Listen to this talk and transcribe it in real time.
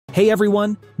Hey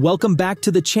everyone, welcome back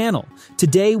to the channel.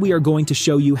 Today we are going to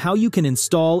show you how you can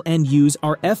install and use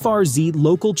our FRZ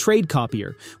Local Trade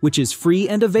Copier, which is free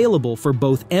and available for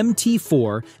both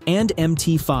MT4 and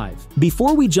MT5.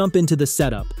 Before we jump into the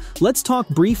setup, let's talk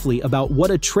briefly about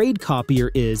what a trade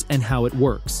copier is and how it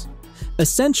works.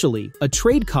 Essentially, a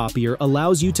trade copier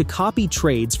allows you to copy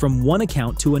trades from one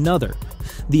account to another.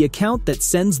 The account that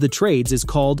sends the trades is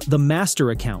called the master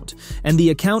account, and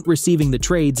the account receiving the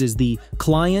trades is the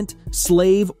client,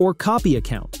 slave, or copy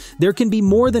account. There can be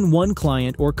more than one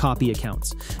client or copy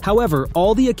accounts. However,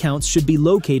 all the accounts should be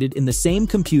located in the same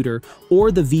computer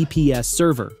or the VPS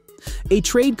server. A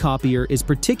trade copier is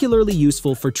particularly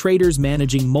useful for traders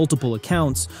managing multiple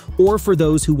accounts, or for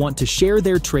those who want to share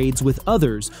their trades with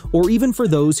others, or even for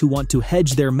those who want to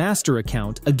hedge their master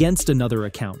account against another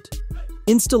account.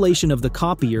 Installation of the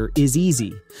copier is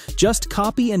easy. Just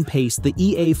copy and paste the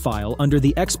EA file under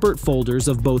the expert folders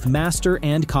of both master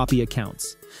and copy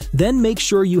accounts. Then make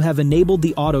sure you have enabled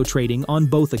the auto trading on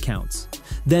both accounts.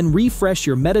 Then refresh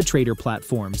your MetaTrader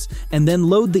platforms, and then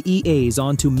load the EAs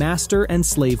onto master and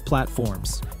slave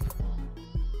platforms.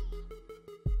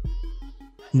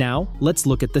 Now, let's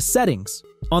look at the settings.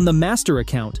 On the master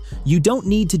account, you don't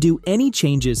need to do any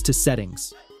changes to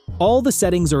settings. All the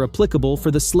settings are applicable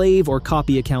for the slave or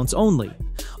copy accounts only.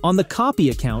 On the copy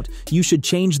account, you should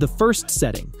change the first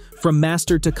setting, from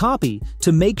master to copy,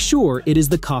 to make sure it is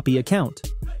the copy account.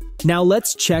 Now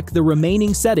let's check the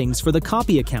remaining settings for the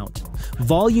copy account.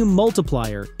 Volume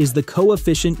multiplier is the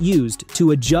coefficient used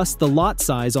to adjust the lot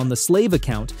size on the slave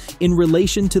account in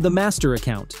relation to the master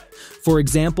account. For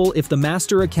example, if the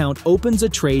master account opens a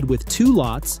trade with 2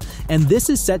 lots, and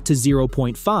this is set to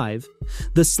 0.5,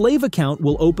 the slave account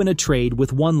will open a trade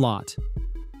with 1 lot.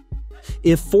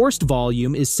 If forced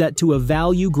volume is set to a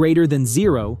value greater than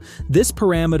 0, this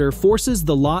parameter forces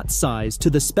the lot size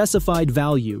to the specified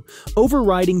value,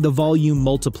 overriding the volume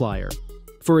multiplier.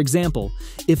 For example,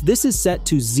 if this is set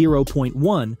to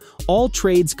 0.1, all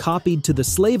trades copied to the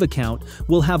slave account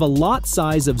will have a lot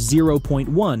size of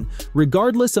 0.1,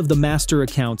 regardless of the master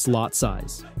account's lot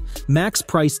size. Max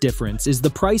price difference is the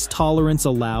price tolerance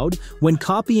allowed when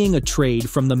copying a trade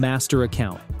from the master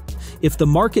account. If the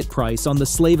market price on the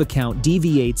slave account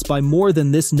deviates by more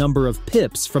than this number of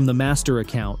pips from the master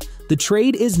account, the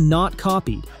trade is not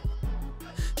copied.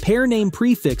 Pair name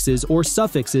prefixes or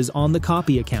suffixes on the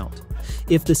copy account.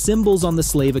 If the symbols on the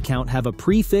slave account have a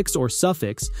prefix or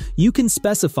suffix, you can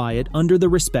specify it under the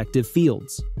respective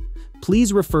fields.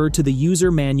 Please refer to the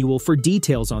user manual for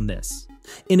details on this.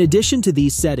 In addition to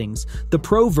these settings, the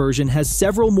Pro version has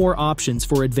several more options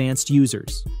for advanced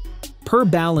users. Per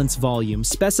balance volume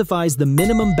specifies the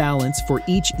minimum balance for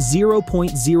each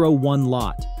 0.01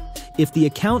 lot. If the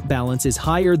account balance is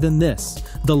higher than this,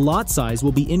 the lot size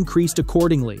will be increased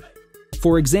accordingly.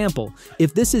 For example,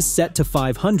 if this is set to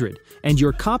 500 and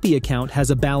your copy account has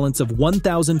a balance of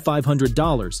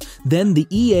 $1,500, then the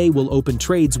EA will open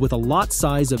trades with a lot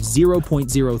size of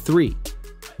 0.03.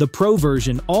 The Pro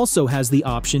version also has the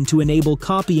option to enable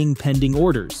copying pending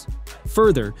orders.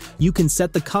 Further, you can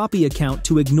set the copy account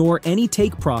to ignore any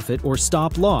take profit or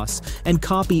stop loss and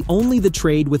copy only the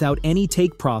trade without any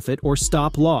take profit or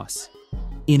stop loss.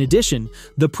 In addition,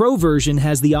 the Pro version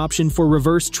has the option for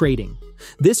reverse trading.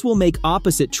 This will make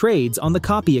opposite trades on the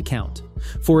copy account.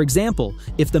 For example,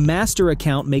 if the master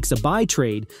account makes a buy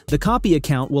trade, the copy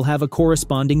account will have a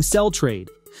corresponding sell trade.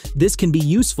 This can be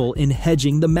useful in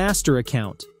hedging the master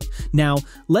account. Now,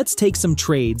 let's take some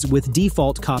trades with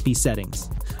default copy settings.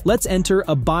 Let's enter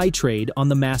a buy trade on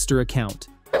the master account.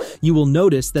 You will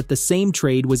notice that the same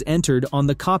trade was entered on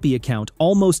the copy account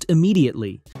almost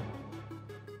immediately.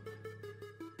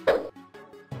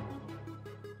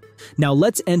 Now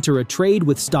let's enter a trade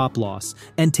with stop loss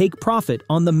and take profit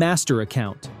on the master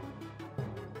account.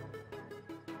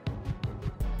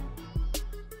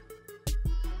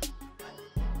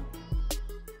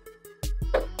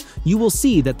 You will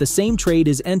see that the same trade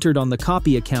is entered on the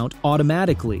copy account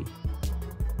automatically.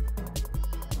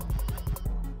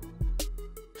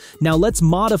 Now let's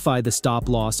modify the stop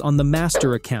loss on the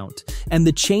master account, and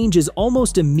the change is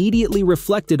almost immediately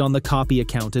reflected on the copy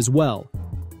account as well.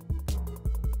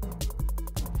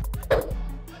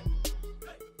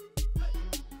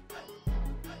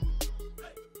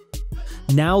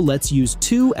 Now let's use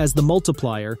 2 as the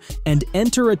multiplier and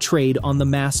enter a trade on the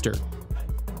master.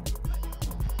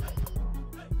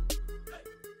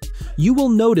 You will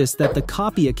notice that the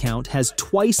copy account has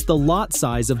twice the lot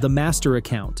size of the master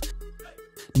account.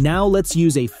 Now let's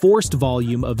use a forced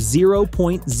volume of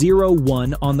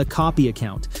 0.01 on the copy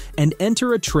account and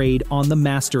enter a trade on the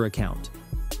master account.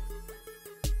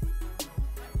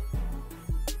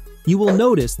 You will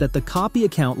notice that the copy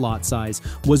account lot size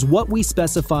was what we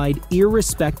specified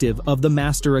irrespective of the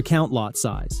master account lot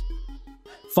size.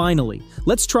 Finally,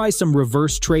 let's try some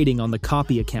reverse trading on the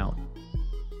copy account.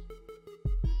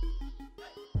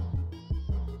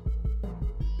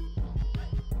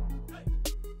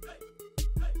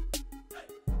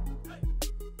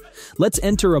 Let's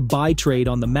enter a buy trade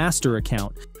on the master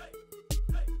account.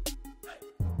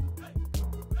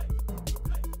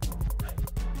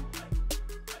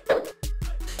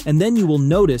 And then you will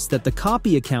notice that the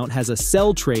copy account has a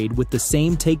sell trade with the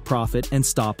same take profit and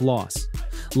stop loss.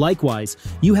 Likewise,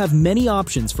 you have many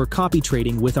options for copy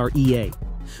trading with our EA.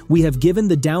 We have given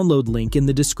the download link in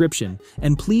the description,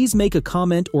 and please make a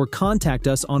comment or contact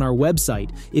us on our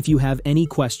website if you have any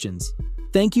questions.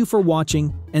 Thank you for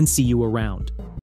watching, and see you around.